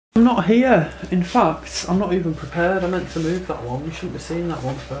I'm not here. In fact, I'm not even prepared. I meant to move that one. You shouldn't be seeing that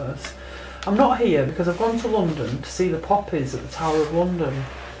one first. I'm not here because I've gone to London to see the poppies at the Tower of London.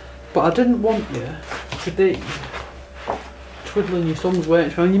 But I didn't want you to be twiddling your thumbs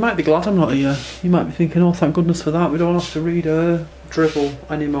waiting for me. You might be glad I'm not here. You might be thinking, oh, thank goodness for that. We don't have to read her drivel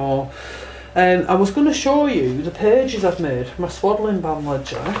anymore. I was going to show you the pages I've made for my Swaddling band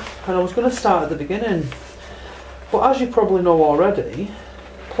ledger. And I was going to start at the beginning. But as you probably know already,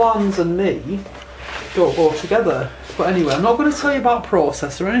 plans and me don't go together. But anyway, I'm not going to tell you about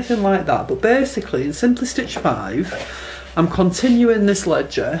process or anything like that, but basically in Simply Stitch 5 I'm continuing this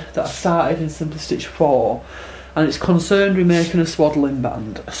ledger that I started in Simply Stitch 4, and it's concerned with making a swaddling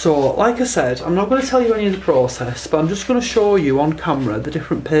band. So like I said, I'm not going to tell you any of the process, but I'm just going to show you on camera the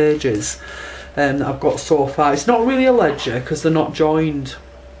different pages that I've got so far. It's not really a ledger because they're not joined,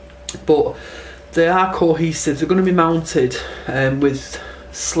 but they are cohesive. They're going to be mounted with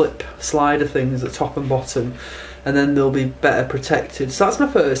slip slider things at top and bottom, and then they'll be better protected. So that's my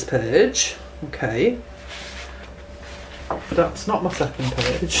first page. Okay, that's not my second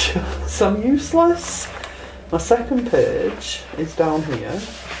page. So I'm useless. My second page is down here.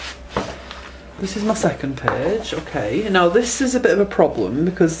 This is my second page. Okay, now this is a bit of a problem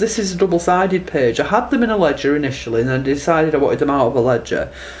because this is a double-sided page. I had them in a ledger initially and then decided I wanted them out of a ledger.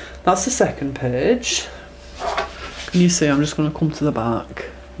 That's the second page. Can you see? I'm just going to come to the back.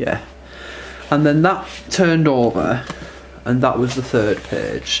 Yeah. And then that turned over, and that was the third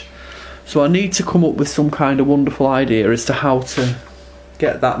page. So I need to come up with some kind of wonderful idea as to how to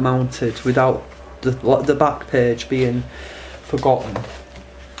get that mounted without the back page being forgotten.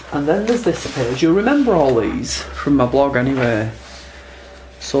 And then there's this page. You'll remember all these from my blog anyway.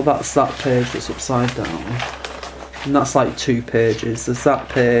 So that's that page that's upside down. And that's like 2 pages. There's that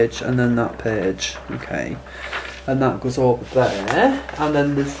page and then that page. Okay. And that goes over there, and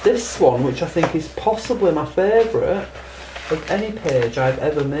then there's this one which I think is possibly my favourite of any page I've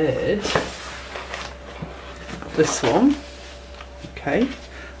ever made. This one. Okay,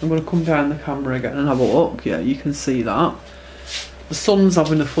 I'm going to come down the camera again and have a look. Yeah, you can see that. The sun's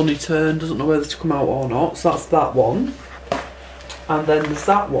having a funny turn, doesn't know whether to come out or not, so that's that one. And then there's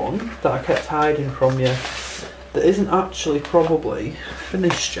that one that I kept hiding from you that isn't actually probably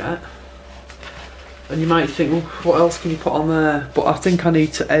finished yet. And you might think, well, what else can you put on there? But I think I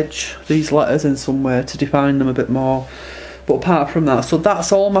need to edge these letters in somewhere to define them a bit more. But apart from that, so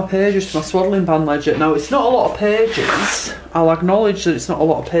that's all my pages for my Swaddling band ledger. Now, it's not a lot of pages. I'll acknowledge that it's not a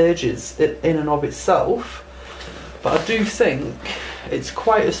lot of pages in and of itself. But I do think it's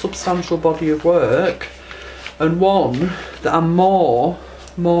quite a substantial body of work. And one that I'm more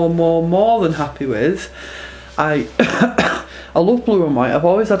than happy with. I love blue and white. I've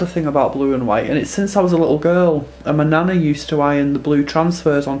always had a thing about blue and white, and it's since I was a little girl. And my nana used to iron the blue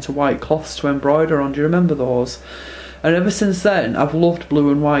transfers onto white cloths to embroider on. Do you remember those? And ever since then, I've loved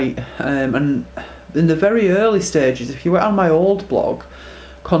blue and white. And in the very early stages, if you went on my old blog,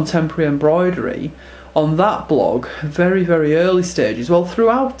 Contemporary Embroidery, on that blog, very, very early stages, well,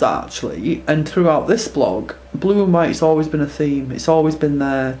 throughout that actually, and throughout this blog, blue and white's always been a theme. It's always been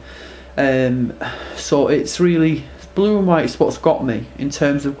there. So it's really... blue and white's what's got me in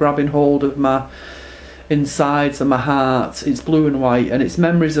terms of grabbing hold of my insides and my heart. It's blue and white, and it's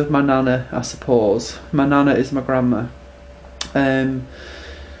memories of my nana, I suppose. My nana is my grandma.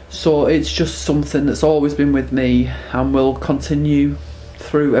 So it's just something that's always been with me and will continue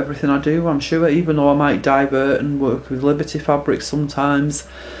through everything I do, I'm sure, even though I might divert and work with Liberty fabrics sometimes.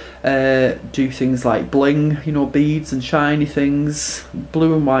 Do things like bling, you know, beads and shiny things.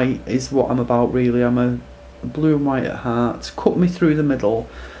 Blue and white is what I'm about, really. I'm a blue and white at heart. Cut me through the middle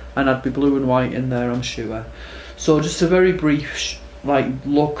and I'd be blue and white in there, I'm sure. So just a very brief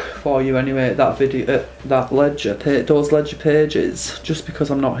look for you anyway at that video, at that ledger, those ledger pages, just because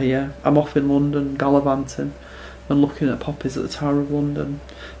I'm not here. I'm off in London gallivanting and looking at poppies at the Tower of London.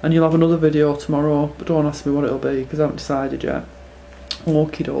 And you'll have another video tomorrow, but don't ask me what it'll be because I haven't decided yet.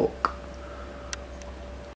 Okie doke.